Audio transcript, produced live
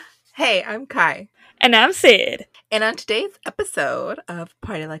Hey, I'm Kai. And I'm Sid. And on today's episode of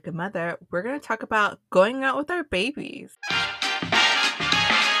Party Like a Mother, we're going to talk about going out with our babies.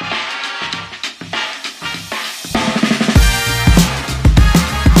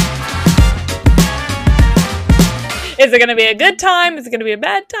 Is it going to be a good time? Is it going to be a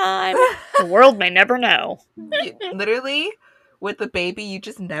bad time? The world may never know. Literally, with the baby, you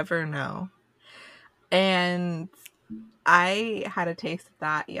just never know. And I had a taste of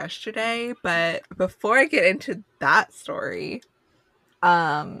that yesterday, but before I get into that story,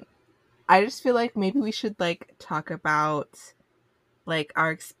 I just feel like maybe we should talk about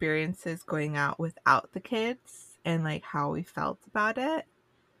our experiences going out without the kids and how we felt about it.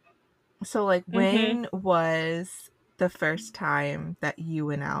 So when was the first time that you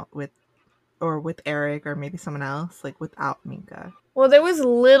went out with Eric or maybe someone else without Minka? Well, there was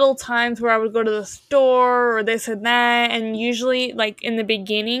little times where I would go to the store or this and that, and usually in the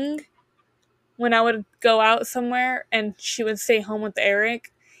beginning when I would go out somewhere and she would stay home with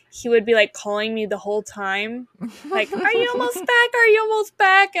Eric, he would be calling me the whole time. Are you almost back? Are you almost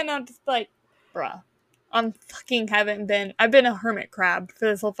back? And I'm just bruh, I've been a hermit crab for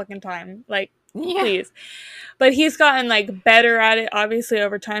this whole fucking time. Please. But he's gotten better at it. Obviously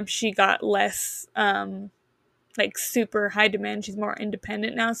over time she got less super high demand. She's more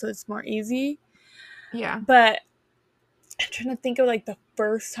independent now, so it's more easy. Yeah. But I'm trying to think of the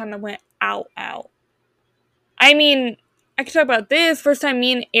first time I went out. I mean, I could talk about this. First time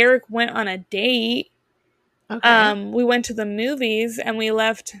me and Eric went on a date. Okay. We went to the movies and we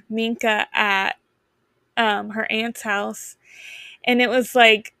left Minka at her aunt's house. And it was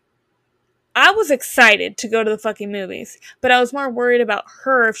I was excited to go to the fucking movies, but I was more worried about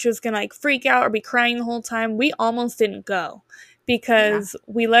her if she was gonna freak out or be crying the whole time. We almost didn't go because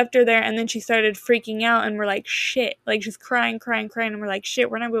we left her there and then she started freaking out and we're like, shit. She's crying, and we're like, shit,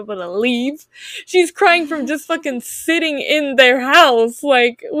 we're not able to leave. She's crying from just fucking sitting in their house.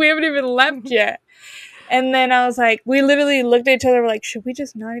 We haven't even left yet. And then I was we literally looked at each other, we're like, should we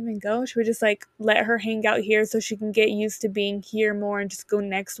just not even go? Should we just let her hang out here so she can get used to being here more and just go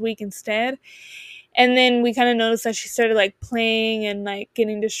next week instead? And then we kind of noticed that she started playing and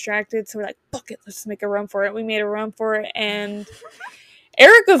getting distracted. So we're like, fuck it, let's just make a run for it. We made a run for it. And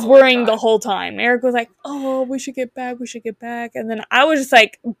Eric was worrying the whole time. Eric was like, oh, we should get back. And then I was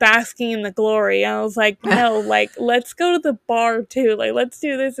just basking in the glory. I was like, no, let's go to the bar too. Let's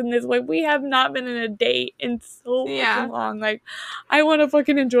do this and this. We have not been in a date in so fucking long. I want to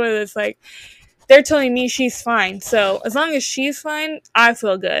fucking enjoy this. They're telling me she's fine. So as long as she's fine, I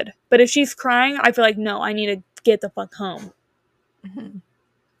feel good. But if she's crying, I feel no, I need to get the fuck home. Mm-hmm.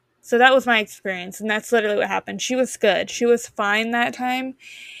 So that was my experience, and that's literally what happened. She was good. She was fine that time.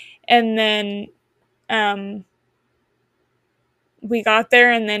 And then we got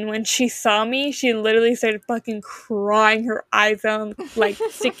there, and then when she saw me, she literally started fucking crying her eyes out,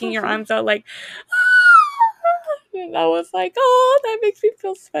 sticking her arms out, and I was like, oh, that makes me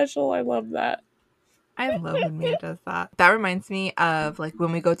feel special. I love that. I love when Mia does that. That reminds me of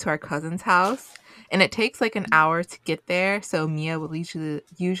when we go to our cousin's house and it takes an hour to get there. So Mia will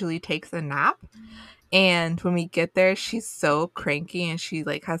usually takes a nap. And when we get there, she's so cranky and she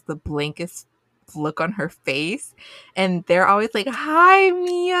has the blankest look on her face. And they're always hi,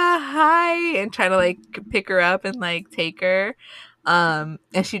 Mia, hi. And trying to pick her up and take her. And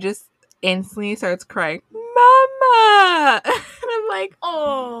she just instantly starts crying, Mama! And I'm like,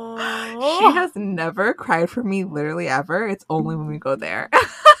 oh, she has never cried for me literally ever. It's only when we go there.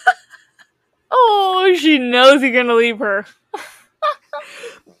 Oh, she knows you're gonna leave her.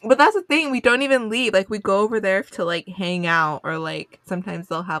 But that's the thing, we don't even leave. We go over there to hang out, or sometimes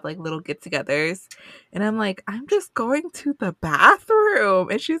they'll have little get-togethers, and I'm I'm just going to the bathroom,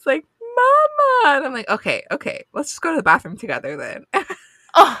 and she's like, Mama, and I'm like, okay, let's just go to the bathroom together then.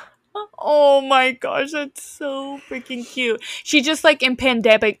 Oh my gosh, that's so freaking cute. She's just in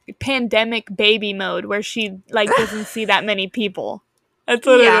pandemic baby mode where she doesn't see that many people. That's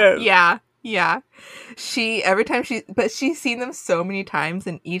what it is. Yeah. She's seen them so many times,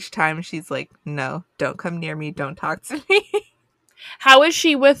 and each time she's like, no, don't come near me, don't talk to me. How is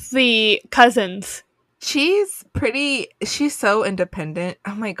she with the cousins? She's so independent.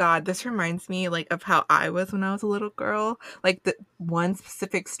 Oh my god, this reminds me of how I was when I was a little girl. The one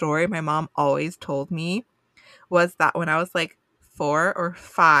specific story my mom always told me was that when I was 4 or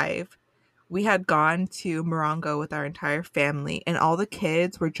 5, we had gone to Morongo with our entire family, and all the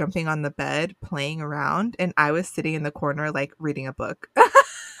kids were jumping on the bed playing around, and I was sitting in the corner reading a book.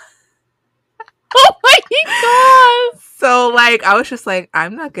 Oh my god! So I was just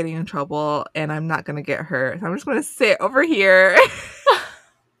I'm not getting in trouble and I'm not gonna get hurt. I'm just gonna sit over here.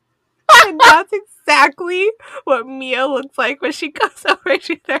 That's exactly what Mia looks like when she goes over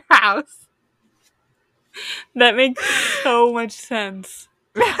to their house. That makes so much sense.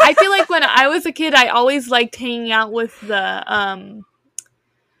 I feel like when I was a kid, I always liked hanging out with the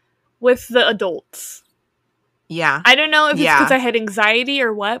adults. Yeah. I don't know if it's because Yeah. I had anxiety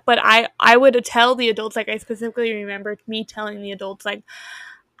or what, but I would tell the adults, like I specifically remembered me telling the adults, like,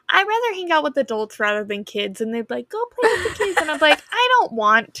 I'd rather hang out with adults rather than kids, and they'd be like, go play with the kids, and I'm like, I don't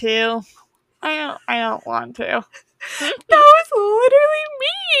want to. I don't want to. That was literally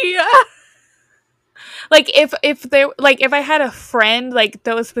me. Like if I had a friend like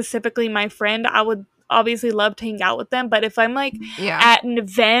that was specifically my friend, I would obviously love to hang out with them. But if I'm like Yeah. at an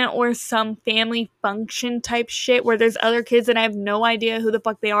event or some family function type shit where there's other kids and I have no idea who the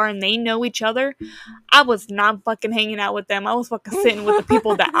fuck they are and they know each other, I was not fucking hanging out with them. I was fucking sitting with the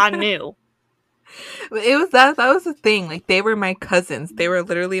people that I knew. It was that was the thing. Like, they were my cousins. They were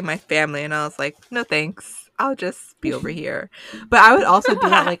literally my family, and I was like, no thanks. I'll just be over here. But I would also do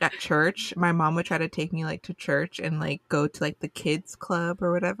that like at church. My mom would try to take me like to church and like go to like the kids club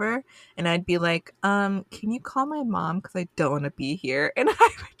or whatever. And I'd be like, can you call my mom? Because I don't want to be here. And I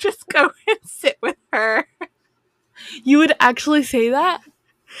would just go and sit with her. You would actually say that?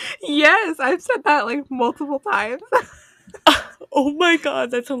 Yes, I've said that like multiple times. Oh my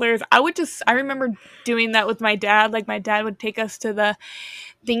god, that's hilarious. I remember doing that with my dad. Like my dad would take us to the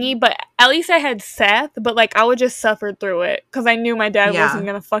thingy, but at least I had Seth, but like I would just suffer through it because I knew my dad wasn't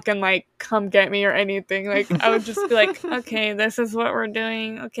gonna fucking like come get me or anything. Like I would just be like, okay, this is what we're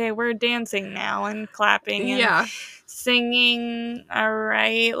doing. Okay, we're dancing now and clapping and singing. All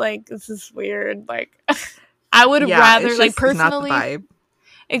right, like this is weird. Like I would rather like personally not the vibe.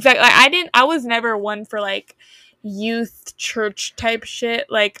 Exactly. Like, I was never one for like youth church type shit.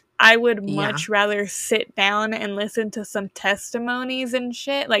 Like I would much rather sit down and listen to some testimonies and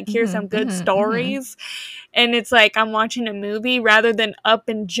shit. Like hear some good stories. And it's like I'm watching a movie rather than up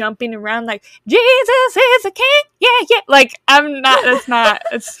and jumping around like Jesus is a king. Yeah, yeah. Like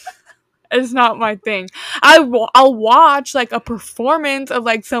it's not my thing. I'll watch like a performance of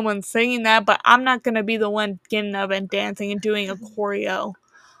like someone singing that, but I'm not going to be the one getting up and dancing and doing a choreo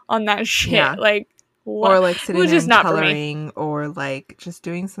on that shit. Yeah. Like what? Or like sitting there just and not coloring, or like just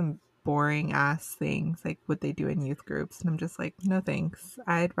doing some boring ass things like what they do in youth groups. And I'm just like, no thanks.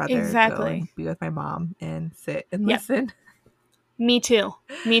 I'd rather go and be with my mom and sit and listen. Me too.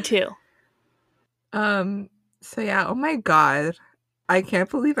 So yeah, oh my god. I can't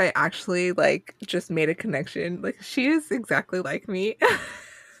believe I actually like just made a connection. Like, she is exactly like me.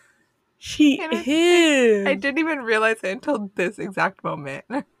 She is. I didn't even realize it until this exact moment.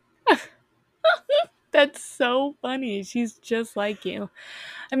 That's so funny. She's just like you.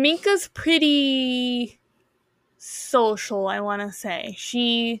 Aminka's pretty social, I want to say.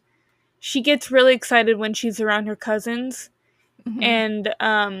 She gets really excited when she's around her cousins. And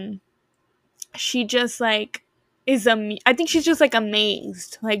she just like I think she's just like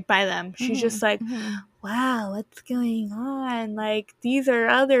amazed like by them. She's just like, wow, what's going on? Like these are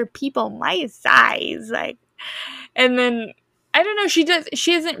other people my size. Like, and then I don't know, she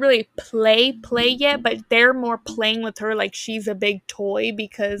doesn't really play yet, but they're more playing with her like she's a big toy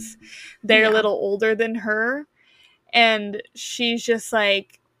because they're a little older than her. And she's just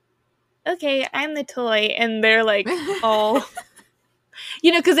like, okay, I'm the toy. And they're like all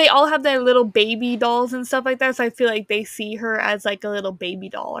because they all have their little baby dolls and stuff like that. So I feel like they see her as like a little baby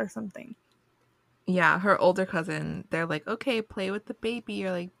doll or something. Yeah, her older cousin, they're like, okay, play with the baby,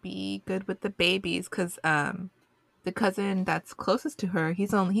 or like be good with the babies. Because the cousin that's closest to her, he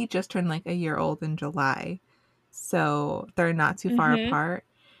just turned like a year old in July. So they're not too far apart.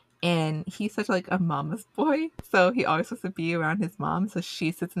 And he's such like a mama's boy, so he always wants to be around his mom. So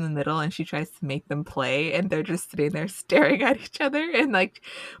she sits in the middle and she tries to make them play, and they're just sitting there staring at each other. And like,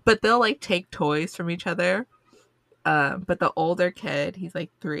 but they'll like take toys from each other. But the older kid, he's like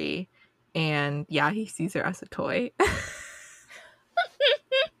 3, and yeah, he sees her as a toy.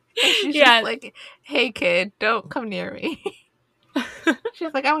 And she's just like, "Hey, kid, don't come near me."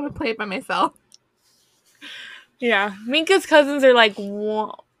 She's like, "I want to play by myself." Yeah, Minka's cousins are like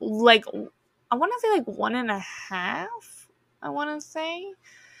like I want to say like 1.5. I want to say,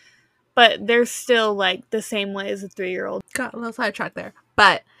 but they're still like the same way as a 3-year-old. Got a little sidetracked there,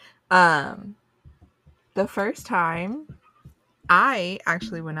 but the first time I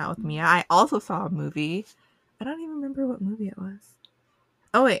actually went out with Mia, I also saw a movie. I don't even remember what movie it was.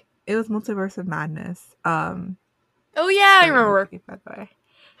 Oh wait, it was Multiverse of Madness. Oh yeah, I remember. Movie, by the way.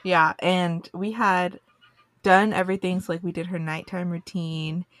 Yeah, and we had done everything. So like we did her nighttime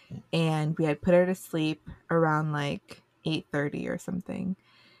routine, and we had put her to sleep around like 8:30 or something.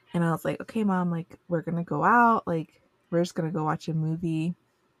 And I was like, okay, mom, like, we're going to go out. Like, we're just going to go watch a movie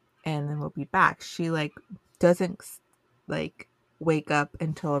and then we'll be back. She, like, doesn't, like, wake up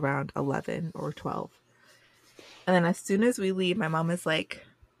until around 11 or 12. And then as soon as we leave, my mom is like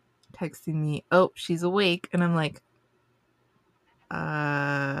texting me, oh, she's awake. And I'm like,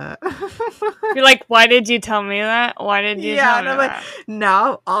 uh. You're like, why did you tell me that? Why did you Yeah. tell And me I'm like, that?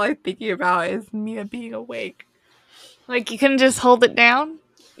 now all I'm thinking about is Mia being awake. Like, you couldn't just hold it down?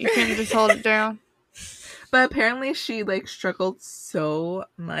 You couldn't just hold it down? But apparently she like struggled so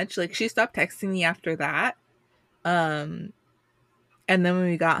much. Like she stopped texting me after that. Um and then when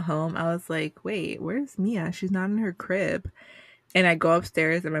we got home, I was like, wait, where's Mia? She's not in her crib. And I go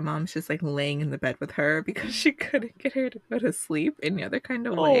upstairs and my mom's just like laying in the bed with her because she couldn't get her to go to sleep any other kind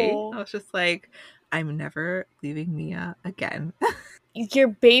of way. I Oh. was just like, I'm never leaving Mia again. Your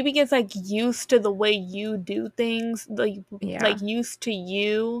baby gets like used to the way you do things, Yeah. like used to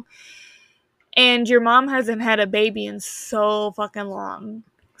you. And your mom hasn't had a baby in so fucking long.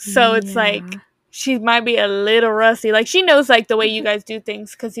 So it's like Yeah. she might be a little rusty. Like she knows like the way you guys do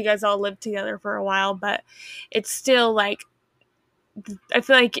things cuz you guys all lived together for a while, but it's still like I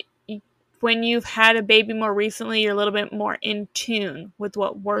feel like when you've had a baby more recently, you're a little bit more in tune with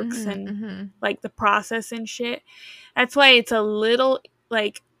what works Mm-hmm, and mm-hmm. like the process and shit. That's why it's a little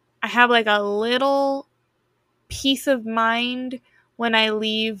like I have like a little peace of mind when I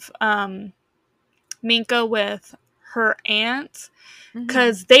leave Minka with her aunts Mm-hmm.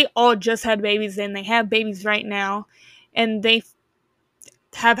 because they all just had babies and they have babies right now and they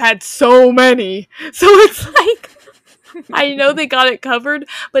have had so many. So it's like I know they got it covered,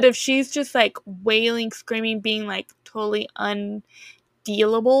 but if she's just like wailing, screaming, being like totally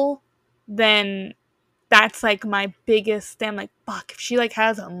undealable, then that's like my biggest thing. I'm like, fuck, if she like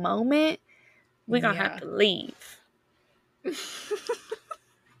has a moment, we're gonna have Yeah. to leave.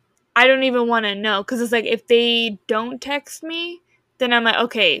 I don't even want to know because it's like if they don't text me, then I'm like,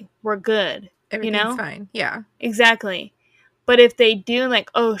 okay, we're good, you Everything's know? fine. Yeah. Exactly. But if they do, like,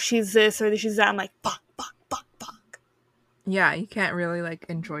 oh, she's this or she's that, I'm like, fuck, fuck, fuck, fuck. Yeah, you can't really like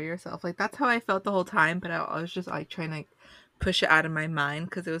enjoy yourself. Like that's how I felt the whole time, but I was just like trying to like, push it out of my mind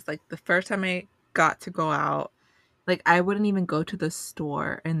because it was like the first time I got to go out, like I wouldn't even go to the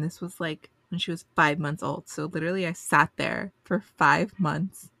store, and this was like when she was 5 months old. So literally, I sat there for 5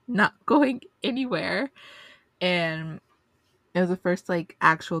 months, not going anywhere, and it was the first like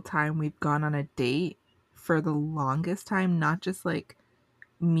actual time we've gone on a date for the longest time, not just like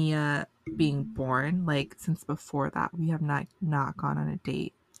Mia being born. Like since before that, we have not gone on a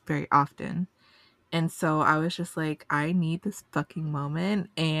date very often. And so I was just like, I need this fucking moment.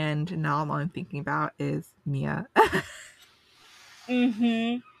 And now all I'm thinking about is Mia.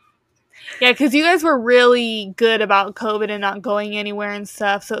 Mm-hmm. Yeah, because you guys were really good about COVID and not going anywhere and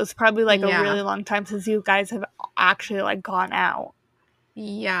stuff. So it was probably like a Yeah. really long time since you guys have actually like gone out.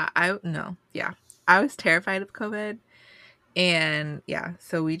 Yeah. I no. Yeah. I was terrified of COVID. And yeah,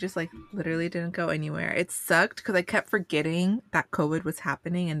 so we just like literally didn't go anywhere. It sucked because I kept forgetting that COVID was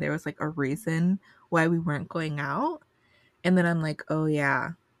happening and there was like a reason why we weren't going out. And then I'm like, oh yeah,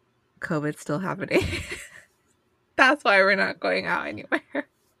 COVID's still happening. That's why we're not going out anywhere.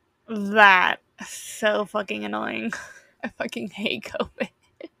 That so fucking annoying. I fucking hate COVID.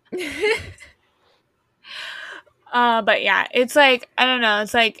 But yeah, it's like I don't know.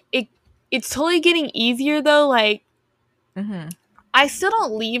 It's like it's totally getting easier though. Like Mm-hmm. I still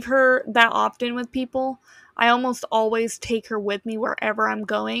don't leave her that often with people. I almost always take her with me wherever I'm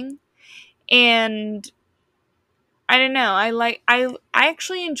going. And I don't know. I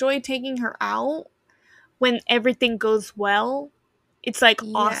actually enjoy taking her out when everything goes well. It's like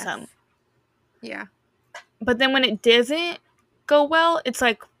awesome. Yes. Yeah. But then when it doesn't go well, it's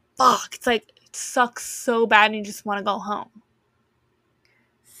like fuck. It's like it sucks so bad and you just want to go home.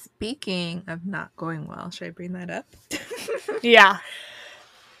 Speaking of not going well, should I bring that up? Yeah.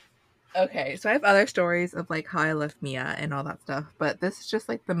 Okay, so I have other stories of like how I left Mia and all that stuff, but this is just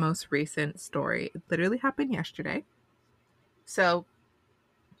like the most recent story. It literally happened yesterday. So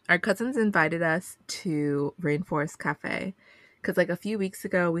our cousins invited us to Rainforest Cafe because like a few weeks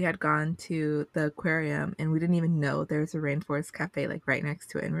ago we had gone to the aquarium and we didn't even know there's a Rainforest Cafe like right next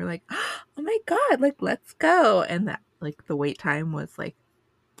to it, and we are like, oh my god, like let's go. And that like the wait time was like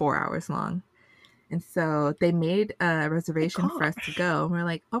 4 hours long. And so they made a Oh reservation for us to gosh. go. And we're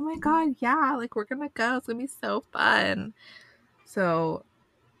like, oh my god, yeah, like we're gonna go, it's gonna be so fun. So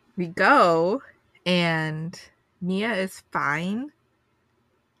we go, and Mia is fine.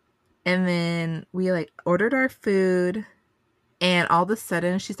 And then we like ordered our food, And all of a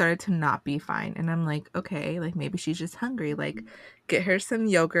sudden, she started to not be fine. And I'm like, okay, like maybe she's just hungry. Like, get her some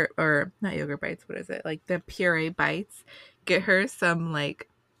yogurt, or not yogurt bites. What is it? Like the puree bites. Get her some like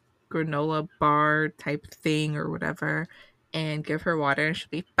granola bar type thing or whatever, and give her water, and she'll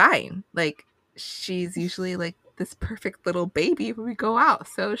be fine. Like, she's usually like this perfect little baby when we go out.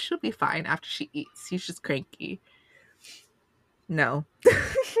 So she'll be fine after she eats. She's just cranky. No.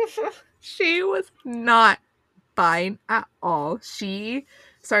 She was not fine at all. She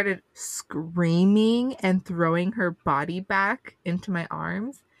started screaming and throwing her body back into my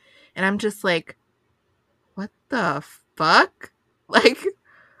arms. And I'm just like, what the fuck? Like,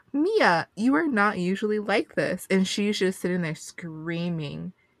 Mia, you are not usually like this. And she's just sitting there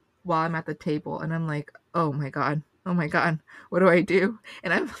screaming while I'm at the table. And I'm like, oh my God. Oh my God. What do I do?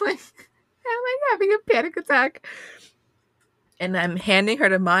 And I'm like having a panic attack. And I'm handing her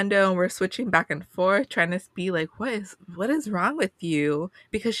to Mondo, and we're switching back and forth, trying to be like, what is wrong with you?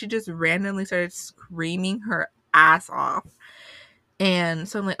 Because she just randomly started screaming her ass off. And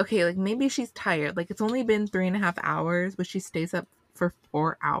so I'm like, okay, like maybe she's tired. Like, it's only been 3.5 hours, but she stays up for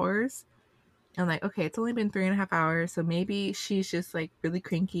 4 hours. I'm like, okay, it's only been 3.5 hours, so maybe she's just like really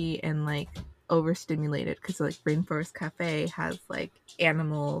cranky and like overstimulated, because like Rainforest Cafe has like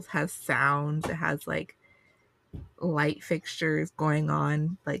animals, has sounds, it has like light fixtures going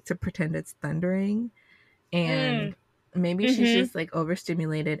on, like to pretend it's thundering. And maybe she's just like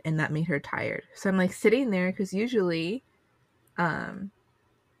overstimulated, and that made her tired. So I'm like sitting there, because usually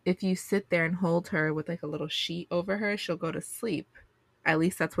if you sit there and hold her with like a little sheet over her, she'll go to sleep. At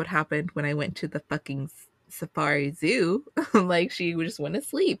least that's what happened when I went to the fucking safari zoo. Like, she just went to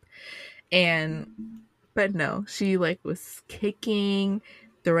sleep. But no, she like was kicking,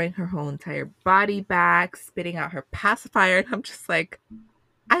 throwing her whole entire body back, spitting out her pacifier. And I'm just like,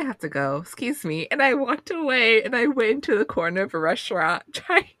 I have to go. Excuse me. And I walked away, and I went into the corner of a restaurant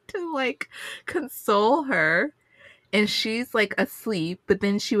trying to like console her. And she's like asleep, but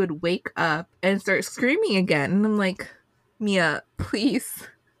then she would wake up and start screaming again. And I'm like, Mia, please,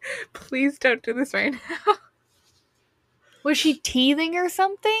 please don't do this right now. Was she teething or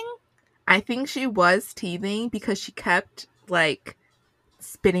something? I think she was teething, because she kept like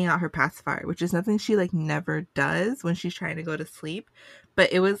spitting out her pacifier, which is nothing she like never does when she's trying to go to sleep.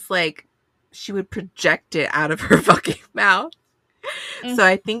 But it was like she would project it out of her fucking mouth. So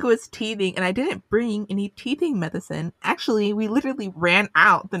I think it was teething, and I didn't bring any teething medicine. Actually, we literally ran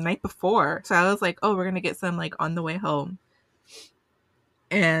out the night before. So I was like, oh, we're going to get some like on the way home.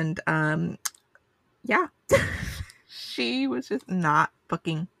 And yeah, she was just not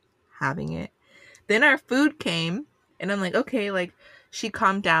fucking having it. Then our food came, and I'm like, okay, like she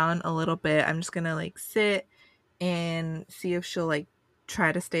calmed down a little bit. I'm just going to like sit and see if she'll like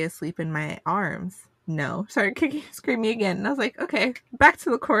try to stay asleep in my arms. No, started kicking, screaming again. And I was like, okay, back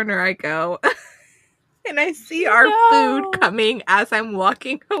to the corner I go. And I see our food coming as I'm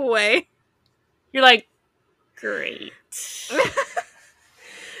walking away. You're like, great.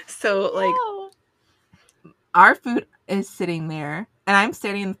 So like, our food is sitting there, and I'm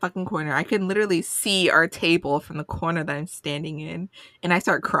standing in the fucking corner. I can literally see our table from the corner that I'm standing in, and I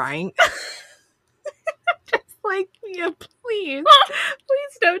start crying. Just like, Mia, please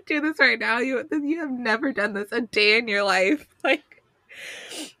don't do this right now. You have never done this a day in your life. Like,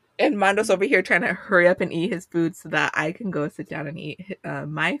 and Mondo's over here trying to hurry up and eat his food so that I can go sit down and eat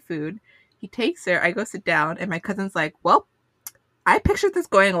my food. He takes her, I go sit down, and my cousin's like, well, I pictured this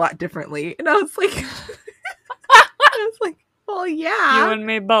going a lot differently. And I was like, well, yeah. You and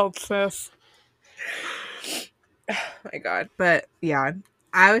me both, sis. Oh my God. But yeah,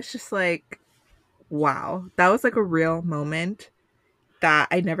 I was just like, wow, that was like a real moment that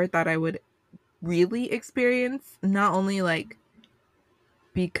I never thought I would really experience. Not only like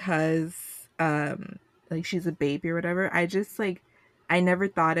because like she's a baby or whatever, I never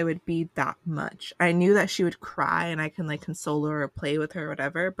thought it would be that much. I knew that she would cry and I can like console her or play with her or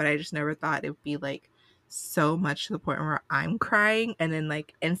whatever, but I just never thought it would be like so much to the point where I'm crying. And then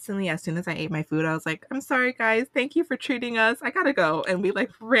like instantly, as soon as I ate my food, I was like, I'm sorry guys, thank you for treating us, I gotta go. And we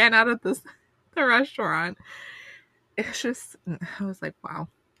like ran out of the restaurant. It's just, I was like, wow.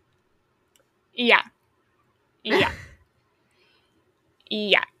 Yeah.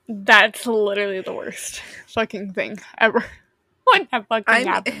 That's literally the worst fucking thing ever. When that fucking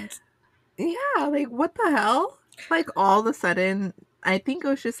happens. Yeah, like what the hell? Like all of a sudden, I think it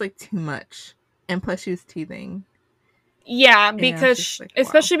was just like too much. And plus she was teething. Yeah, because like,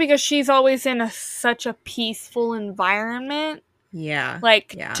 especially because she's always in such a peaceful environment. Yeah.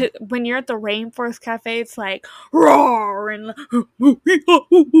 Like when you're at the Rainforest Cafe, it's like roar, shower and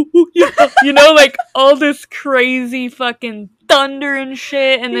like all this crazy fucking thunder and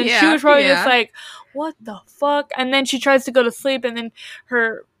shit. And then she was probably just like, what the fuck? And then she tries to go to sleep, and then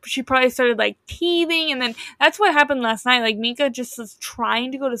she probably started like teething, and then that's what happened last night. Like Mika just was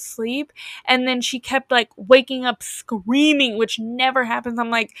trying to go to sleep, and then she kept like waking up screaming, which never happens. I'm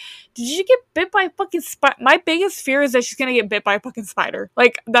like, did you get bit by a fucking spider? My biggest fear is that she's gonna get bit by a fucking spider.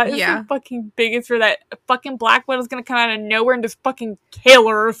 Like that is the fucking biggest fear, that fucking black widow's gonna come out of nowhere and just fucking kill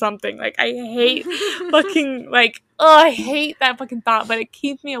her or something. Like I hate fucking like, oh, I hate that fucking thought, but it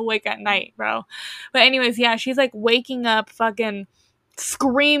keeps me awake at night, bro. But anyways, yeah, she's like waking up fucking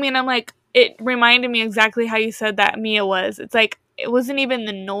screaming. I'm like, it reminded me exactly how you said that Mia was. It's like, it wasn't even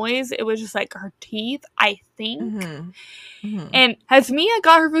the noise, it was just like her teeth, I think. And has Mia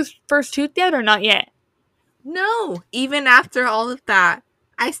got her first tooth yet or not yet? No, even after all of that,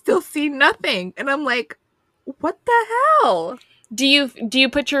 I still see nothing, and I'm like, what the hell? Do you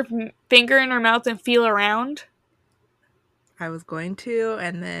put your finger in her mouth and feel around? I was going to,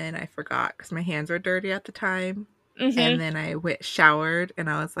 and then I forgot because my hands were dirty at the time. And then I showered, and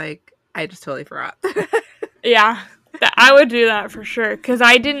I was like, I just totally forgot. Yeah, I would do that for sure, because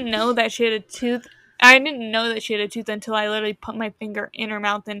I didn't know that she had a tooth. I didn't know that she had a tooth until I literally put my finger in her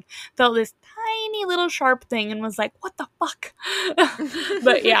mouth and felt this tiny little sharp thing and was like, what the fuck?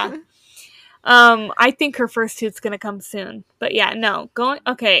 But yeah. I think her first tooth's gonna come soon. But yeah, no.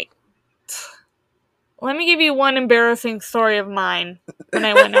 Okay. Let me give you one embarrassing story of mine when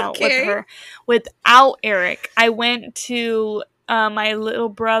I went out with her. Without Eric. I went to my little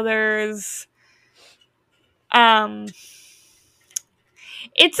brother's...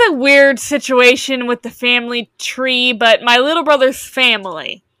 It's a weird situation with the family tree, but my little brother's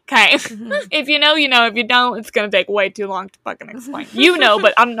family. Okay. If you know, you know. If you don't, it's going to take way too long to fucking explain. You know,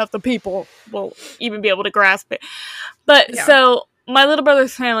 but I don't know if the people will even be able to grasp it. But so my little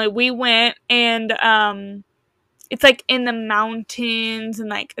brother's family, we went, and it's like in the mountains, and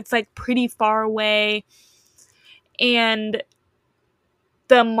like it's like pretty far away. And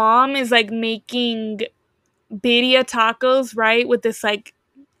the mom is like making birria tacos, right? With this like,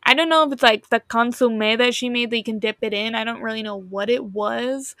 I don't know if it's like the consomme that she made that you can dip it in. I don't really know what it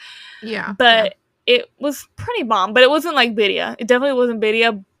was. Yeah. But it was pretty bomb. But it wasn't like birria. It definitely wasn't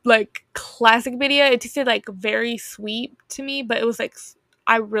birria, like classic birria. It tasted like very sweet to me, but it was like,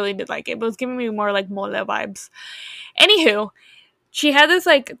 I really did like it. But it was giving me more like mole vibes. Anywho, she had this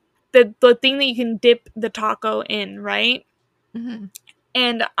like, the thing that you can dip the taco in, right?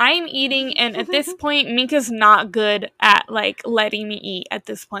 And I'm eating, and at this point, Mika's not good at, like, letting me eat at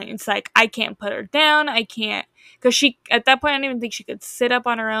this point. It's like, I can't put her down, I can't, because at that point, I didn't even think she could sit up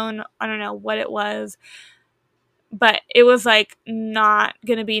on her own. I don't know what it was, but it was, like, not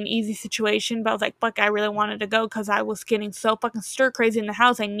gonna be an easy situation, but I was like, fuck, I really wanted to go, because I was getting so fucking stir-crazy in the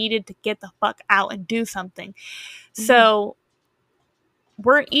house, I needed to get the fuck out and do something. So...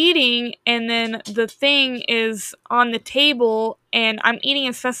 we're eating, and then the thing is on the table, and I'm eating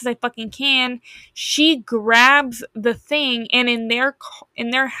as fast as I fucking can. She grabs the thing, and in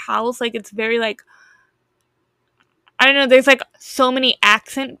their house, like, it's very, like, I don't know, there's, like, so many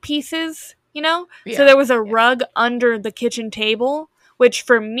accent pieces, you know? Yeah, so there was a rug under the kitchen table, which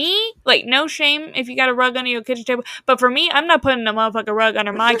for me, like, no shame if you got a rug under your kitchen table, but for me, I'm not putting a motherfucking rug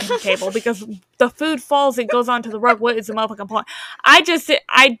under my kitchen table, because the food falls, it goes onto the rug. What is the motherfucking point?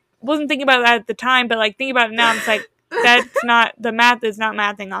 I wasn't thinking about that at the time, but, like, thinking about it now, I'm just like, that's not, the math is not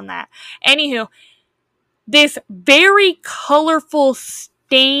mathing on that. Anywho, this very colorful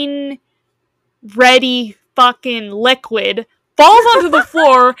stain ready fucking liquid falls onto the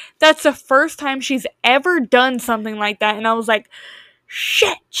floor. That's the first time she's ever done something like that, and I was like,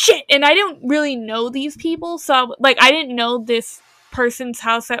 shit, and I don't really know these people, so, like, I didn't know this person's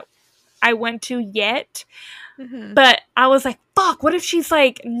house that I went to yet, but I was like, fuck, what if she's,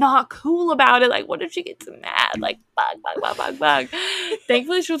 like, not cool about it, like, what if she gets mad, like, bug.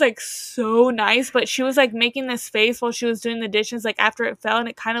 Thankfully, she was, like, so nice, but she was, like, making this face while she was doing the dishes, like, after it fell, and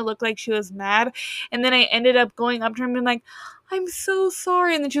it kind of looked like she was mad, and then I ended up going up to her and being like, I'm so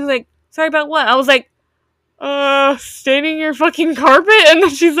sorry, and then she was like, sorry about what? I was like, staining your fucking carpet? And then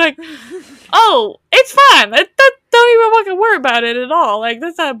she's like, oh, it's fine. Don't even fucking worry about it at all. Like,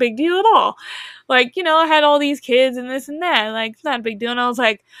 that's not a big deal at all. Like, you know, I had all these kids and this and that. Like, it's not a big deal. And I was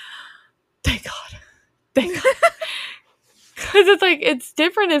like, thank God. Because it's like, it's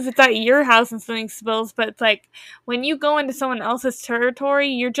different if it's at your house and something spills. But it's like, when you go into someone else's territory,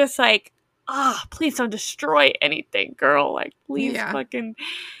 you're just like, please don't destroy anything, girl. Like, please fucking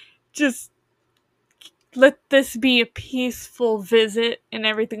just let this be a peaceful visit and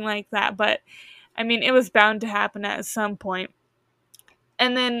everything like that. But I mean, it was bound to happen at some point.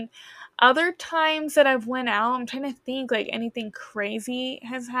 And then other times that I've went out, I'm trying to think like anything crazy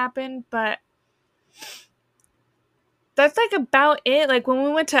has happened, but that's like about it. Like when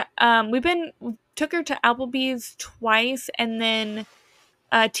we went to we took her to Applebee's twice and then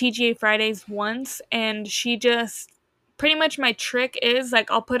TGA Fridays once, and she just pretty much my trick is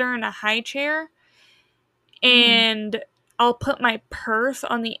like I'll put her in a high chair Mm-hmm. and I'll put my purse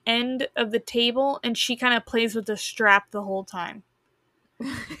on the end of the table and she kind of plays with the strap the whole time.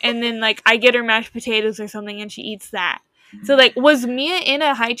 And then like I get her mashed potatoes or something and she eats that. So like was Mia in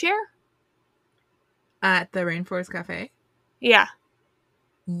a high chair? At the Rainforest Cafe. Yeah.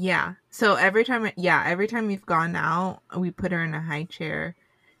 Yeah. So every time we've gone out, we put her in a high chair.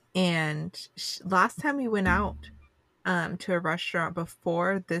 And last time we went out to a restaurant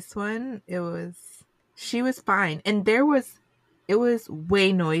before this one, she was fine. And it was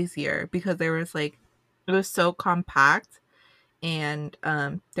way noisier because there was like it was so compact, and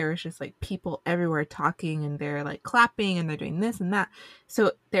there was just like people everywhere talking, and they're like clapping and they're doing this and that.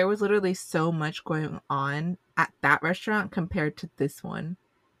 So there was literally so much going on at that restaurant compared to this one.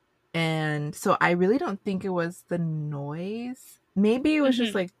 And so I really don't think it was the noise. Maybe it was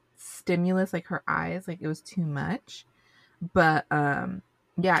just Mhm. like stimulus, like her eyes, like it was too much. But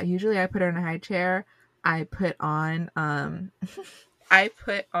yeah, usually I put her in a high chair. I put on I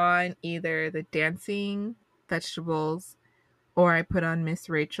put on either the dancing vegetables or I put on Miss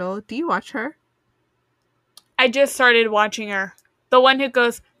Rachel. Do you watch her? I just started watching her. The one who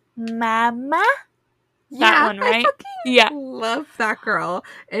goes, "Mama?" That Yeah, one, I right? fucking Yeah. love that girl.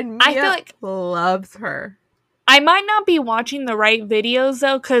 And I feel Mia like loves her. I might not be watching the right videos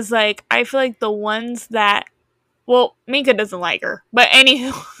though, because like I feel like the ones that well, Minka doesn't like her, but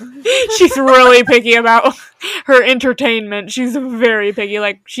anywho, she's really picky about her entertainment. She's very picky.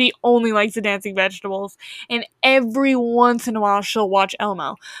 Like she only likes the dancing vegetables, and every once in a while she'll watch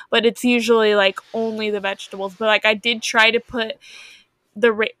Elmo, but it's usually like only the vegetables. But like I did try to put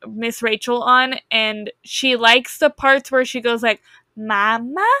Miss Rachel on, and she likes the parts where she goes like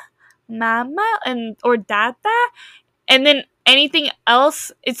 "Mama, Mama," and or "Dada," and then anything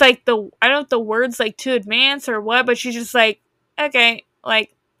else, it's like I don't know if the words like too advanced or what, but she's just like, okay,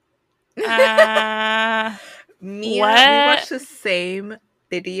 like, uh, Mia, we what? watched the same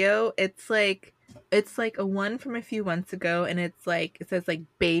video. It's like a one from a few months ago, and it's like it says like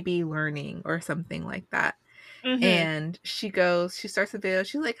baby learning or something like that. Mm-hmm. And she starts the video,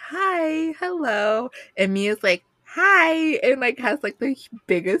 she's like, "Hi, hello." And Mia's like, "Hi," and like has like the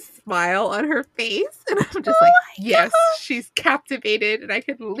biggest smile on her face. And I'm just Oh like, my yes, god, she's captivated and I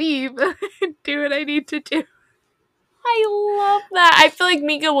can leave and do what I need to do. I love that. I feel like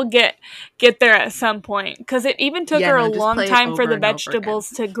Mika will get there at some point because it even took Yeah, her a no, just long play it time for over the and over again.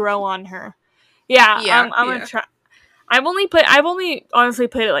 vegetables to grow on her. Yeah, Yeah, I'm gonna yeah. try. I've only honestly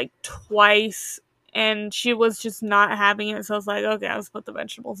played it like twice, and she was just not having it. So I was like, okay, I'll just put the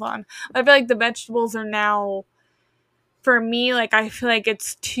vegetables on. I feel like the vegetables are now for me. Like I feel like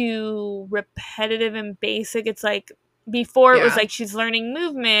it's too repetitive and basic. It's like before it was Yeah. like she's learning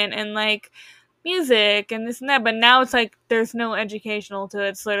movement and like music and this and that, but now it's like there's no educational to it.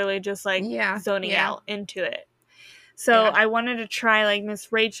 It's literally just like Yeah, zoning yeah, out into it. So yeah. I wanted to try like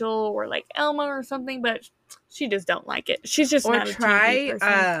Miss Rachel or like Elma or something, but she just don't like it. She's just Or not a TV try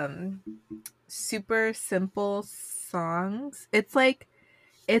person. super simple songs. It's like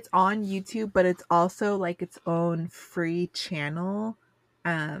it's on YouTube, but it's also like its own free channel.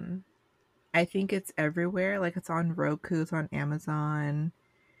 Um I think it's everywhere. Like it's on Roku, it's on Amazon.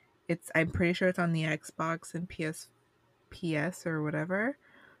 I'm pretty sure it's on the Xbox and PS or whatever.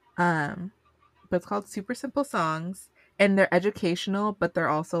 Um but it's called Super Simple Songs, and they're educational, but they're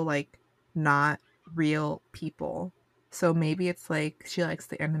also like not real people. So maybe it's like she likes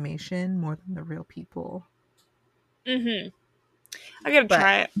the animation more than the real people. Mm-hmm. I gotta But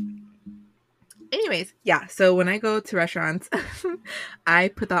try it. anyways, yeah. So when I go to restaurants, I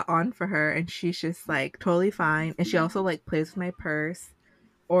put that on for her, and she's just like totally fine. And she also like plays with my purse,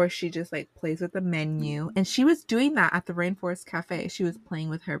 or she just like plays with the menu. And she was doing that at the Rainforest Cafe. She was playing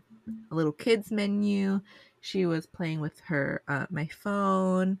with her little kids menu. She was playing with her my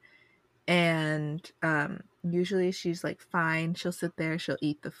phone, and usually she's like fine. She'll sit there. She'll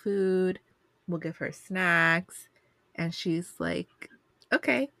eat the food. We'll give her snacks, and she's like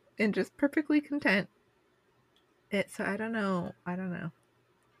okay, and just perfectly content. So I don't know. I don't know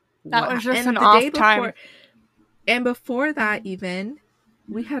That what. was just an And the day off time. before, and before that, even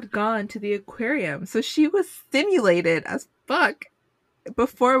we had gone to the aquarium, so she was stimulated as fuck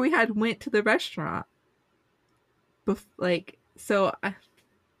before we had went to the restaurant. Like so,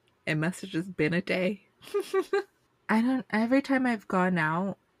 It must have just been a day. I don't, every time I've gone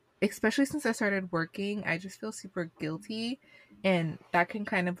out, especially since I started working, I just feel super guilty. And that can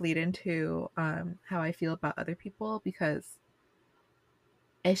kind of lead into how I feel about other people because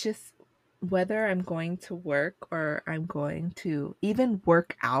it's just whether I'm going to work or I'm going to even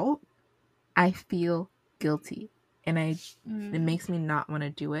work out, I feel guilty. And it makes me not want to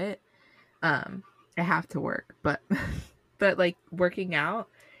do it. I have to work, but but like working out,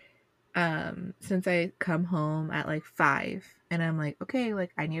 since I come home at like 5 and I'm like, okay,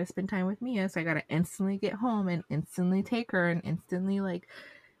 like I need to spend time with Mia, so I gotta instantly get home and instantly take her and instantly like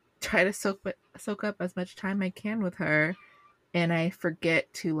try to soak up as much time I can with her, and I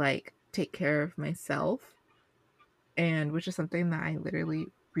forget to like take care of myself, and which is something that I literally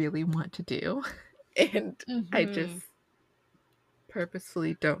really want to do. And I just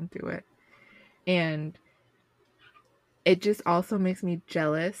purposefully don't do it. And it just also makes me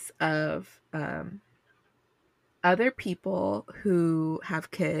jealous of other people who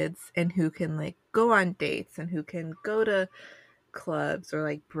have kids and who can like go on dates and who can go to clubs or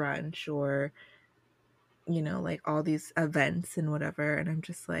like brunch or like all these events and whatever, and I'm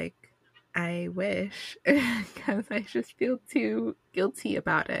just like, I wish, because I just feel too guilty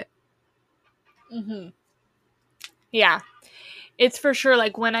about it. Yeah. It's for sure,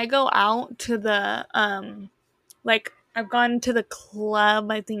 like, when I go out to the, like, I've gone to the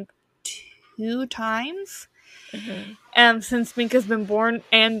club, I think, 2 times, Mm-hmm. since Minka's been born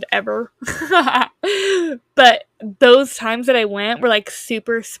and ever. But those times that I went were, like,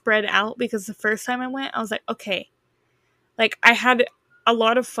 super spread out because the first time I went, I was like, okay. Like, I had a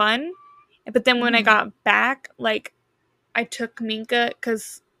lot of fun, but then when I Mm-hmm. got back, like, I took Minka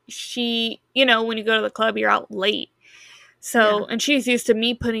because she, when you go to the club, you're out late. Yeah. So, and she's used to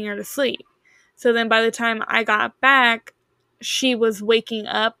me putting her to sleep. So then by the time I got back, she was waking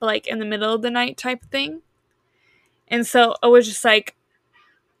up like in the middle of the night type thing. And so I was just like,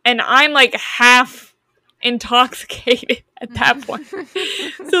 and I'm like half intoxicated at that point.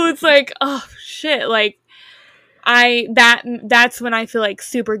 So it's like, oh shit, like that's when I feel like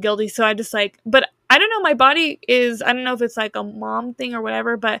super guilty. So I just like, but I don't know, my body is, I don't know if it's like a mom thing or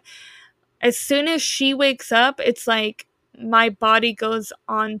whatever, but as soon as she wakes up, it's like my body goes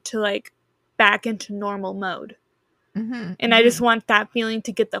on to like back into normal mode. Mm-hmm. And I Mm-hmm. just want that feeling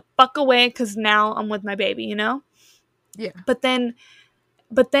to get the fuck away because now I'm with my baby, you know? Yeah. But then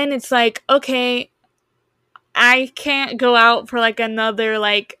it's like, okay, I can't go out for like another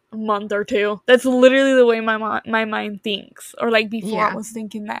like month or two. That's literally the way my mind thinks. Or like before I Yeah. was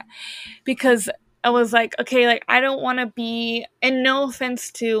thinking that. Because I was like, okay, like I don't want to be, and no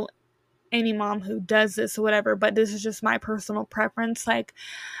offense to any mom who does this or whatever, but this is just my personal preference. Like,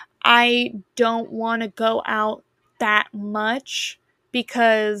 I don't want to go out that much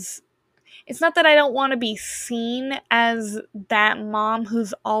because it's not that I don't want to be seen as that mom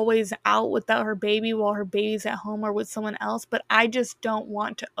who's always out without her baby while her baby's at home or with someone else, but I just don't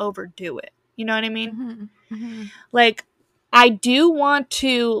want to overdo it. You know what I mean? Mm-hmm. Mm-hmm. Like, I do want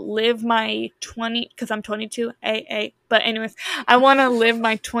to live my 20, because I'm 22, but anyways, I want to live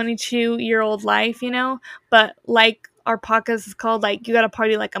my 22-year-old life, but like our podcast is called, like, you gotta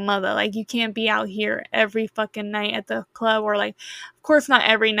party like a mother. Like, you can't be out here every fucking night at the club, or like, of course not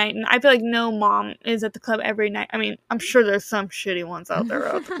every night, and I feel like no mom is at the club every night. I mean, I'm sure there's some shitty ones out there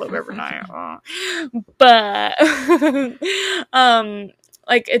at the club every night, but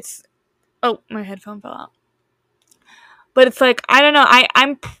like, it's, oh, my headphone fell out. But it's like, I don't know,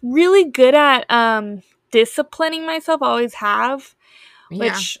 I'm really good at disciplining myself. I always have, Yeah.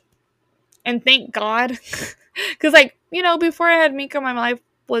 which, and thank God, because like, before I had Mika, my life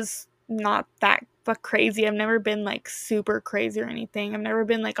was not that but crazy. I've never been like super crazy or anything. I've never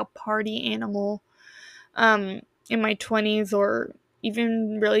been like a party animal in my 20s or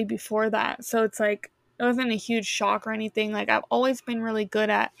even really before that. So it's like, it wasn't a huge shock or anything. Like, I've always been really good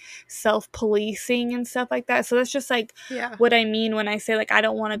at self-policing and stuff like that. So that's just like Yeah. what I mean when I say like I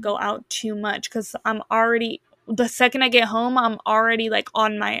don't want to go out too much, because I'm already, the second I get home, I'm already like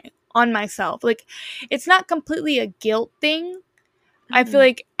on myself. Like, it's not completely a guilt thing. I feel Mm-hmm.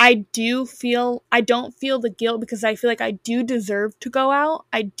 like I don't feel the guilt because I feel like I do deserve to go out.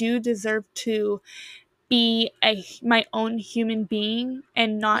 I do deserve to be my own human being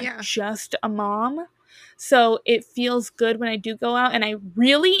and not Yeah. just a mom. So it feels good when I do go out, and I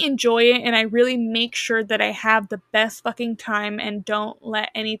really enjoy it, and I really make sure that I have the best fucking time and don't let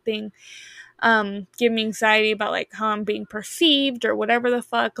anything give me anxiety about like how I'm being perceived or whatever the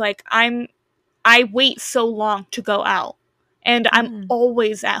fuck. Like, I wait so long to go out, and I'm Mm-hmm.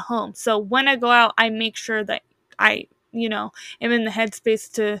 always at home. So when I go out, I make sure that I am in the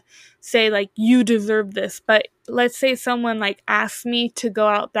headspace to say, like, you deserve this. But let's say someone, like, asks me to go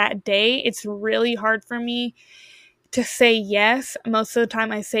out that day. It's really hard for me to say yes. Most of the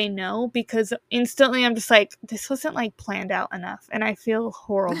time I say no, because instantly I'm just like, this wasn't, like, planned out enough, and I feel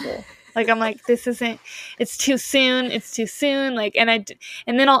horrible. Like, I'm like, it's too soon, like, and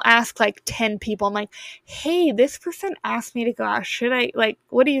then I'll ask, like, 10 people. I'm like, hey, this person asked me to go out. Should I, like,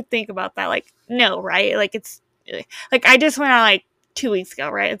 what do you think about that? Like, no, right? Like, it's, like, I just went out, like, 2 weeks ago,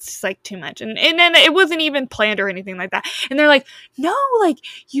 right? It's just, like, too much. And then it wasn't even planned or anything like that. And they're like, no, like,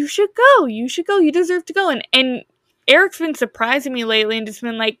 you should go, you deserve to go. And Eric's been surprising me lately and just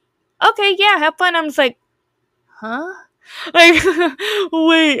been like, okay, yeah, have fun. I'm just like, huh? Like,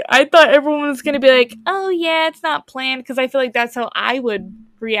 wait, I thought everyone was going to be like, oh, yeah, it's not planned, because I feel like that's how I would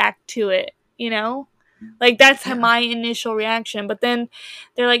react to it, Like, that's Yeah. my initial reaction. But then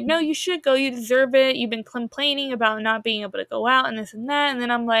they're like, no, you should go. You deserve it. You've been complaining about not being able to go out and this and that. And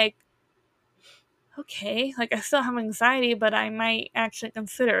then I'm like, okay, like, I still have anxiety, but I might actually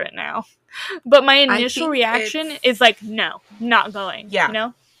consider it now. But my I initial think reaction is like, no, not going,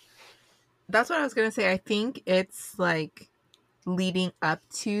 yeah. That's what I was gonna say. I think it's like leading up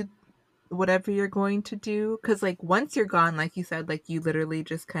to whatever you're going to do, because like once you're gone, like you said, like you literally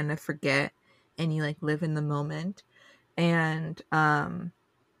just kind of forget and you like live in the moment, and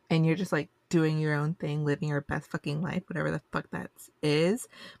you're just like doing your own thing, living your best fucking life, whatever the fuck that is.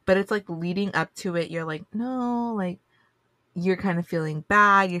 But it's like leading up to it, you're like, no, like you're kind of feeling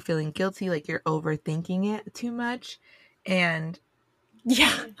bad, you're feeling guilty, like you're overthinking it too much. And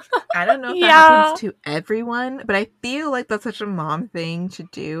Yeah. I don't know if that Yeah. happens to everyone, but I feel like that's such a mom thing to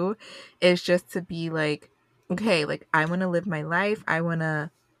do, is just to be like, okay, like I want to live my life. I want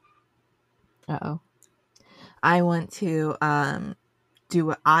to do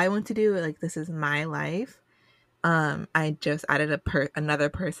what I want to do. Like this is my life. I just added another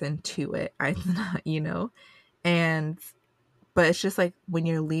person to it. I not, and but it's just like when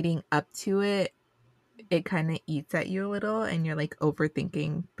you're leading up to it, it kind of eats at you a little, and you're like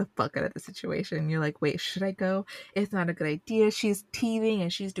overthinking the fuck out of the situation. You're like, wait, should I go? It's not a good idea. She's teething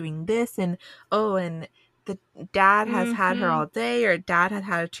and she's doing this, and oh, and the dad has had her all day, or dad has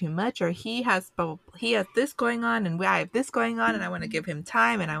had her too much, or he has this going on, and I have this going on, and I want to give him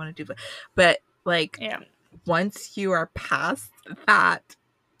time, and I want to do, but like, once you are past that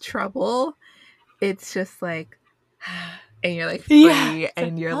trouble, it's just like, and you're like free,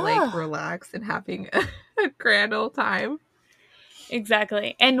 and you're like relaxed and having a grand old time.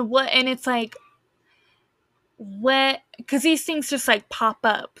 Exactly. And it's like, because these things just like pop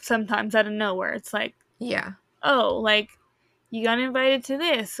up sometimes out of nowhere. It's like, yeah, oh, like you got invited to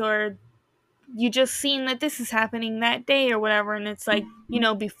this, or you just seen that this is happening that day or whatever. And it's like,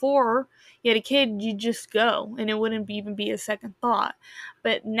 before you had a kid, you just go and it wouldn't even be a second thought.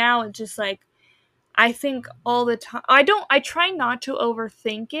 But now it's just like, I think all the time. I try not to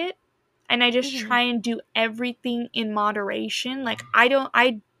overthink it, and I just try and do everything in moderation. Like,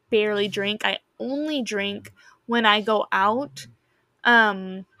 I barely drink. I only drink when I go out.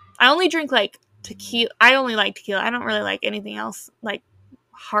 I only drink like tequila. I only like tequila. I don't really like anything else, like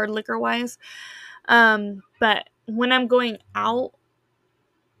hard liquor wise. But when I'm going out,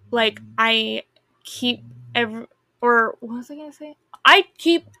 like, I keep or what was I gonna say? I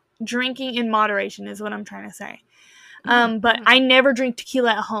keep drinking in moderation is what I'm trying to say. But I never drink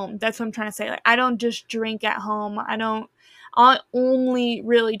tequila at home. That's what I'm trying to say. Like, I don't just drink at home. I only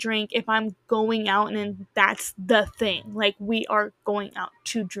really drink if I'm going out and that's the thing. Like, we are going out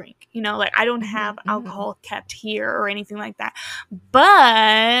to drink, like I don't have alcohol kept here or anything like that.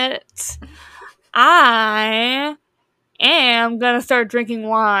 But I am gonna start drinking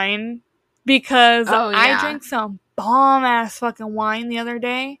wine, because I drank some bomb ass fucking wine the other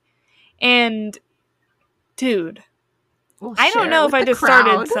day, and dude, I don't know if I just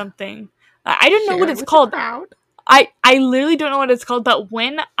started something. I didn't know what it's called. I literally don't know what it's called, but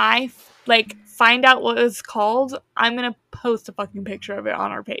when I like find out what it's called, I'm gonna post a fucking picture of it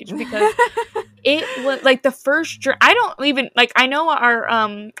on our page, because it was like the first drink. I don't even like. I know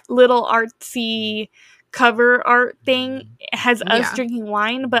our little artsy cover art thing has us drinking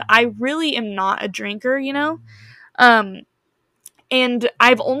wine, but I really am not a drinker, and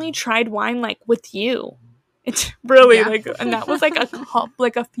I've only tried wine like with you. It's really like, and that was like a cup,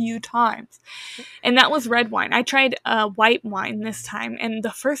 like a few times, and that was red wine. I tried white wine this time, and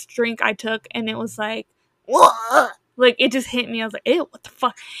the first drink I took, and it was like, like it just hit me. I was like, ew, what the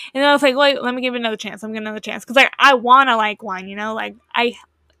fuck? And then I was like, wait, let me give it another chance. I'm giving another chance, because like I want to like wine, like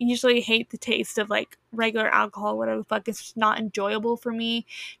usually hate the taste of like regular alcohol, whatever the fuck. It's just not enjoyable for me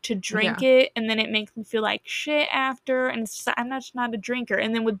to drink Yeah. it, and then it makes me feel like shit after, and it's just, I'm not a drinker.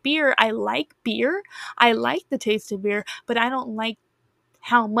 And then with beer, I like beer. I like the taste of beer, but I don't like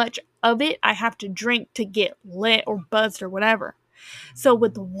how much of it I have to drink to get lit or buzzed or whatever. So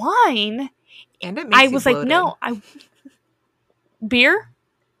with wine, And it I makes you was like, bloated. no, beer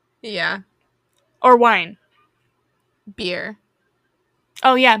Yeah. or wine. Beer.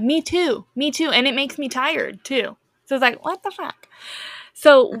 Oh yeah, me too. Me too. And it makes me tired too. So it's like, what the fuck?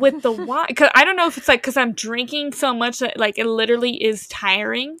 So with the wine, cause I don't know if it's like because I'm drinking so much that like it literally is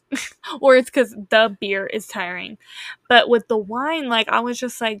tiring, or it's because the beer is tiring. But with the wine, like I was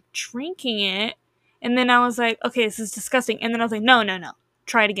just like drinking it, and then I was like, okay, this is disgusting. And then I was like, no, no, no,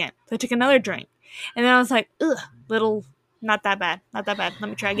 try it again. So I took another drink, and then I was like, ugh, little, not that bad, not that bad. Let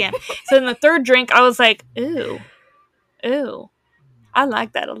me try again. So then the third drink, I was like, ew, ew. I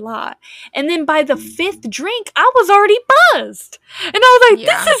like that a lot. And then by the fifth drink, I was already buzzed. And I was like,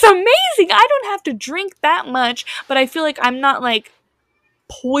 this Yeah. is amazing. I don't have to drink that much, but I feel like I'm not like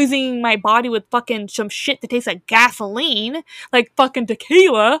poisoning my body with fucking some shit that tastes like gasoline, like fucking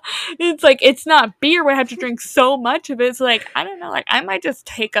tequila. It's like, it's not beer where I have to drink so much of it. It's like, I don't know, like I might just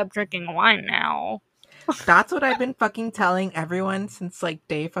take up drinking wine now. That's what I've been fucking telling everyone since like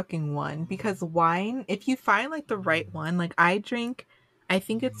day fucking one. Because wine, if you find like the right one, like I drink, I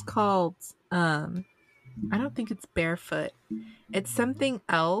think it's called, I don't think it's Barefoot. It's something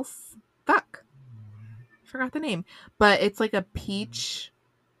else. Fuck. Forgot the name. But it's like a peach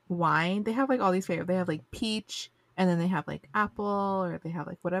wine. They have like all these flavors. They have like peach, and then they have like apple, or they have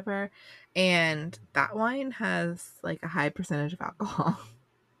like whatever. And that wine has like a high percentage of alcohol.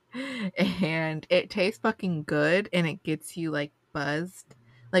 And it tastes fucking good, and it gets you like buzzed.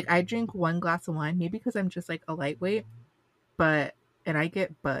 Like I drink one glass of wine, maybe because I'm just like a lightweight, but and I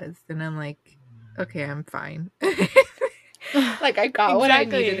get buzzed, and I'm like, okay, I'm fine. Like I got what I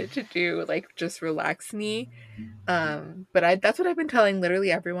needed Exactly. it to do, like just relax me. But I that's what I've been telling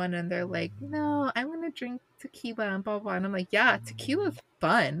literally everyone, and they're like, no, I'm gonna drink tequila and blah blah. And I'm like, yeah, tequila's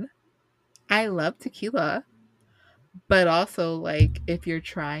fun. I love tequila. But also like if you're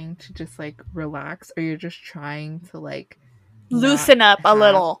trying to just like relax, or you're just trying to like not Loosen up a have,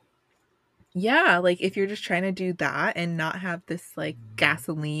 little. yeah, like if you're just trying to do that and not have this like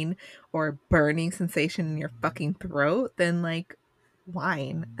gasoline or burning sensation in your fucking throat, then like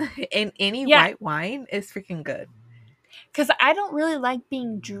wine. And any Yeah, white wine is freaking good. because I don't really like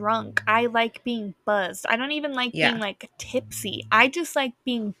being drunk. I like being buzzed. I don't even like being Yeah. like tipsy. I just like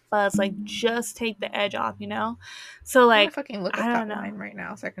being buzzed. Like just take the edge off, you know? So I'm gonna like fucking look I up don't that know. wine right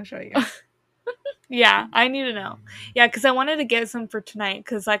now so I can show you. Yeah, I need to know. Yeah, because I wanted to get some for tonight.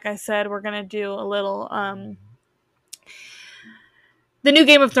 Because like I said, we're gonna do a little the new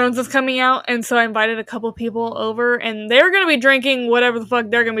Game of Thrones is coming out, and so I invited a couple people over, and they're gonna be drinking whatever the fuck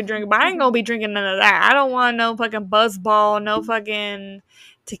they're gonna be drinking, but I ain't gonna be drinking none of that. I don't want no fucking buzzball, no fucking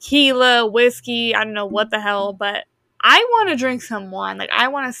tequila, whiskey, I don't know what the hell, but I want to drink some wine. Like, I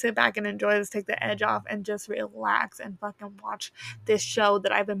want to sit back and enjoy this, take the edge off, and just relax and fucking watch this show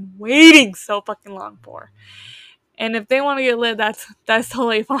that I've been waiting so fucking long for. And if they want to get lit, that's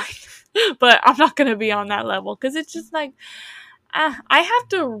totally fine. But I'm not gonna be on that level because it's just like I have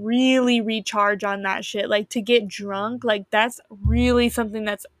to really recharge on that shit. Like to get drunk, like that's really something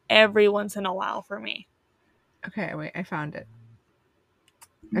that's every once in a while for me. Okay, wait, I found it.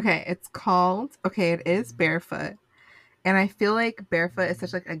 Okay, it's called, okay, it is Barefoot. And I feel like Barefoot is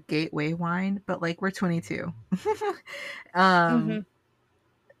such like a gateway wine, but like we're 22. Mm-hmm. um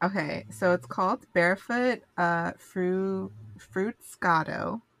okay, so it's called Barefoot Fruit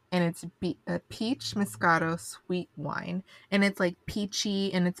Scotto, and it's a peach Moscato sweet wine, and it's like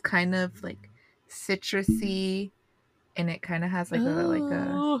peachy, and it's kind of like citrusy, and it kind of has like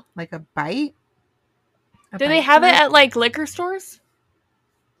Ooh. like a Do they bite have to it it. at like liquor stores?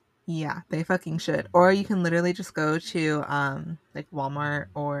 Yeah, they fucking should. Or you can literally just go to like Walmart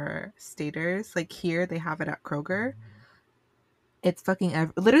or Staters. Like here they have it at Kroger. It's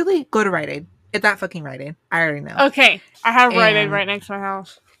fucking literally go to Rite Aid. It's at fucking Rite Aid. I already know. Okay, I have Rite Aid And right next to my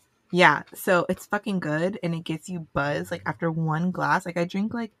house. yeah, so it's fucking good, and it gets you buzz like after one glass. Like I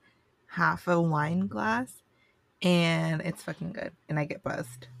drink like half a wine glass, and it's fucking good, and I get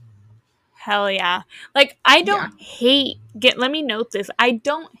buzzed. Hell yeah. Like I Yeah. don't hate let me note this. I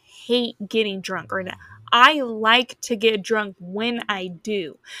don't hate getting drunk or not. I like to get drunk when I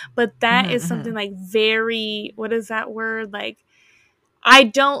do. But that is something Hmm. like very what is that word? Like I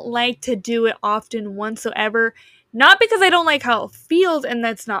don't like to do it often whatsoever. Not because I don't like how it feels and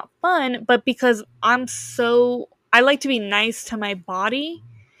that's not fun, but because I like to be nice to my body.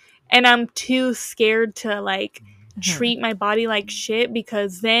 and I'm too scared to like treat my body like shit,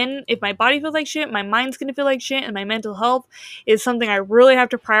 because then if my body feels like shit, my mind's gonna feel like shit, and my mental health is something I really have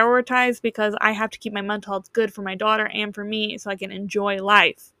to prioritize, because I have to keep my mental health good for my daughter and for me so I can enjoy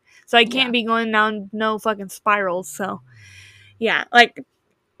life. So I can't be going down no fucking spirals. So yeah, like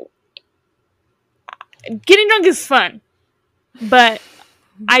getting drunk is fun, but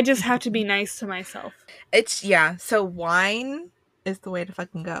I just have to be nice to myself. It's so wine is the way to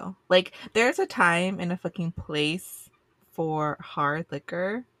fucking go. Like there's a time and a fucking place for hard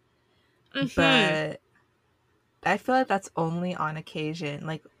liquor, Mm-hmm. but I feel like that's only on occasion,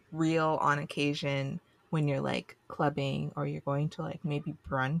 like real on occasion when you're like clubbing or you're going to like maybe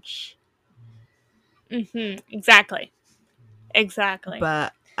brunch. Mm-hmm. Exactly. Exactly.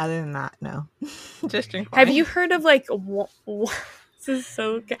 But other than that, no. Just drink Have wine. you heard of like this is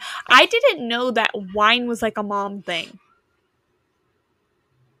so good. I didn't know that wine was like a mom thing.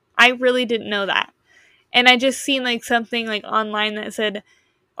 I really didn't know that. And I just seen like something like online that said,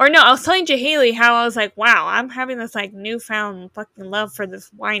 or no, I was telling Haley how I was like, wow, I'm having this like newfound fucking love for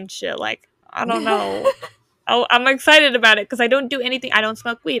this wine shit. Like, I don't know. Oh, I'm excited about it because I don't do anything. I don't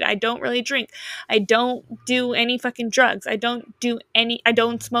smoke weed. I don't really drink. I don't do any fucking drugs. I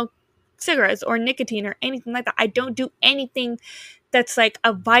don't smoke cigarettes or nicotine or anything like that. I don't do anything that's like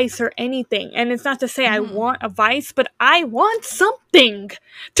a vice or anything. And it's not to say I Mhm. want a vice, but I want something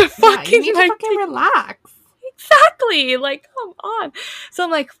to Yeah, you fucking need to like fucking relax. exactly. Like, come on. So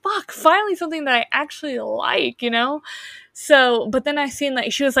I'm like, fuck, finally something that I actually like, you know? So, but then I seen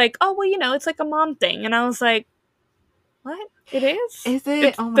like, she was like, oh, well, it's like a mom thing. And I was like, what? It is? Is it?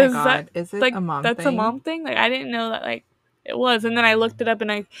 It's, Oh my does that, god, is it like, a mom that's a thing? mom thing? Like, I didn't know that, like, it was. And then I looked it up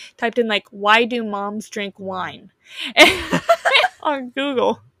and I typed in, like, why do moms drink wine? On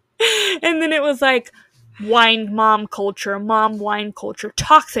Google. And then it was like, wine mom wine culture,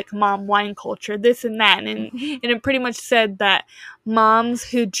 toxic mom wine culture, this and that. And it pretty much said that moms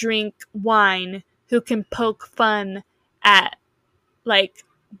who drink wine who can poke fun at like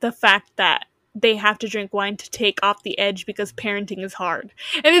the fact that they have to drink wine to take off the edge because parenting is hard.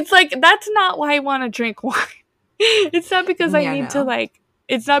 And it's like, that's not why I want to drink wine. It's not because I Yeah, need to no. like,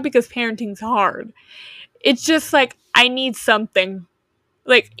 it's not because parenting's hard. It's just like I need something.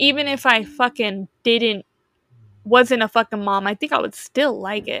 Like even if I fucking didn't wasn't a fucking mom, I think I would still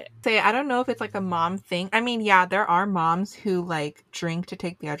like it. Say, I don't know if it's like a mom thing. I mean, yeah, there are moms who like drink to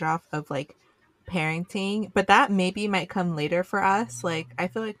take the edge off of like parenting, but that maybe might come later for us. Like, I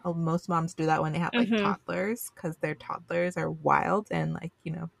feel like most moms do that when they have like Mhm. toddlers because their toddlers are wild and like,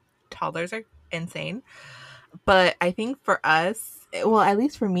 toddlers are insane. But I think for us, well, at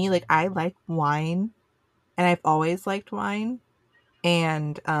least for me, like I like wine and I've always liked wine.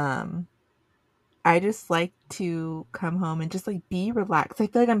 And I just like to come home and just like be relaxed. I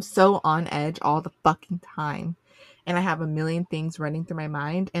feel like I'm so on edge all the fucking time. And I have a million things running through my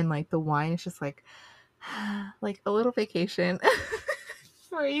mind. And like the wine is just like a little vacation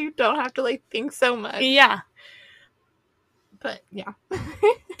where you don't have to like think so much. Yeah. But yeah.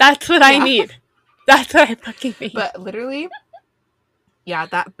 That's what I Yeah. need. That's what I fucking need. But literally, yeah,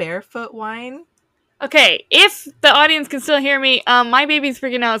 that barefoot wine. Okay, if the audience can still hear me, my baby's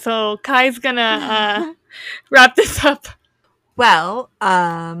freaking out, so Kai's gonna wrap this up. Well,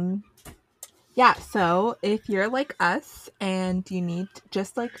 yeah, so if you're like us and you need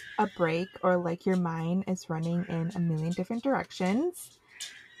just like a break or like your mind is running in a million different directions,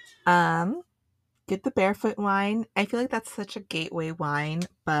 um, get the barefoot wine. I feel like that's such a gateway wine,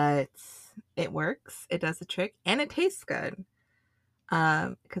 but it works. It does the trick and it tastes good.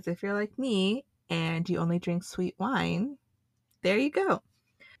 Because if you're like me and you only drink sweet wine, there you go.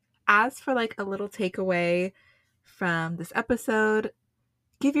 As for like a little takeaway from this episode,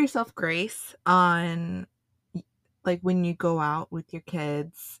 give yourself grace on like when you go out with your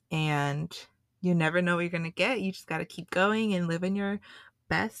kids and you never know what you're gonna get. You just gotta keep going and living your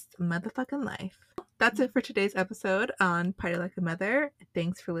best motherfucking life. That's it for today's episode on Party Like a Mother.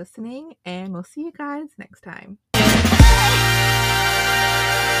 Thanks for listening, and we'll see you guys next time.